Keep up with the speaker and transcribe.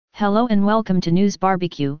Hello and welcome to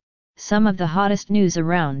NewsBarbecue, some of the hottest news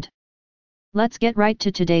around. Let's get right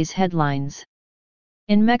to today's headlines.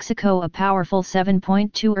 In Mexico, a powerful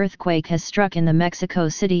 7.2 earthquake has struck in the Mexico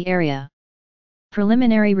City area.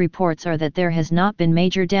 Preliminary reports are that there has not been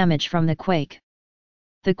major damage from the quake.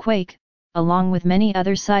 The quake, along with many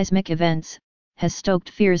other seismic events, has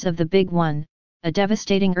stoked fears of the Big One, a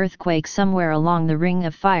devastating earthquake somewhere along the Ring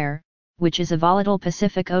of Fire, which is a volatile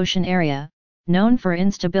Pacific Ocean area, known for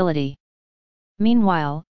instability.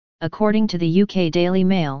 Meanwhile, according to the UK Daily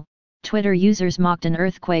Mail, Twitter users mocked an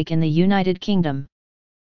earthquake in the United Kingdom.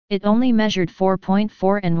 It only measured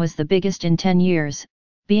 4.4 and was the biggest in 10 years,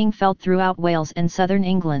 being felt throughout Wales and southern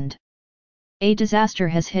England. A disaster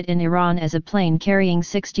has hit in Iran as a plane carrying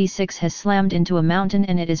 66 has slammed into a mountain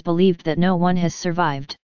and it is believed that no one has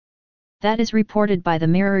survived. That is reported by the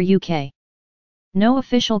Mirror UK. No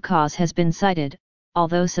official cause has been cited,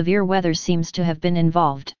 although severe weather seems to have been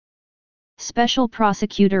involved. Special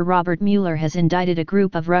Prosecutor Robert Mueller has indicted a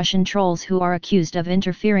group of Russian trolls who are accused of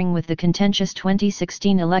interfering with the contentious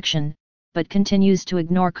 2016 election, but continues to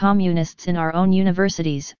ignore communists in our own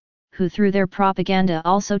universities, who through their propaganda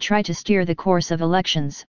also try to steer the course of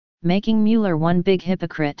elections, making Mueller one big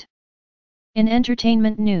hypocrite. In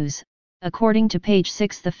entertainment news, according to Page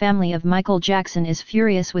 6, the family of Michael Jackson is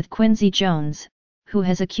furious with Quincy Jones, who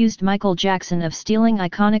has accused Michael Jackson of stealing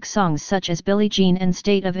iconic songs such as Billie Jean and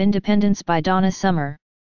State of Independence by Donna Summer.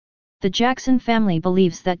 The Jackson family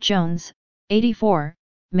believes that Jones, 84,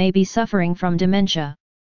 may be suffering from dementia.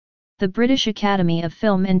 The British Academy of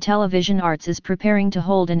Film and Television Arts is preparing to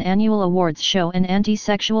hold an annual awards show, and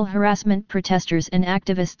anti-sexual harassment protesters and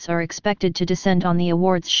activists are expected to descend on the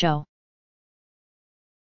awards show.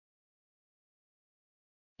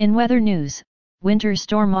 In weather news, Winter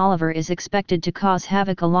Storm Oliver is expected to cause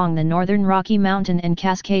havoc along the northern Rocky Mountain and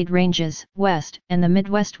Cascade Ranges, west, and the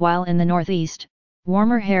Midwest, while in the northeast,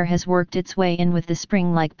 warmer air has worked its way in with the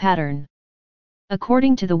spring-like pattern.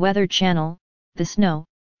 According to the Weather Channel, the snow,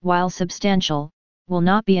 while substantial, will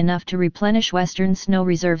not be enough to replenish western snow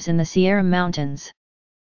reserves in the Sierra Mountains.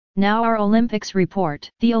 Now our Olympics report.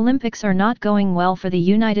 The Olympics are not going well for the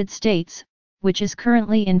United States, which is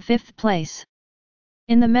currently in 5th place.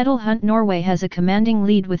 In the medal hunt, Norway has a commanding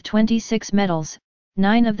lead with 26 medals,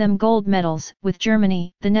 9 of them gold medals, with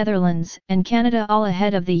Germany, the Netherlands, and Canada all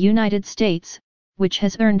ahead of the United States, which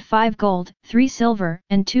has earned 5 gold, 3 silver,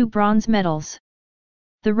 and 2 bronze medals.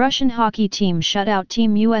 The Russian hockey team shut out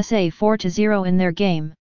Team USA 4-0 in their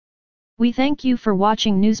game. We thank you for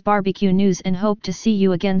watching NewsBarbecue News and hope to see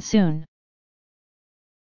you again soon.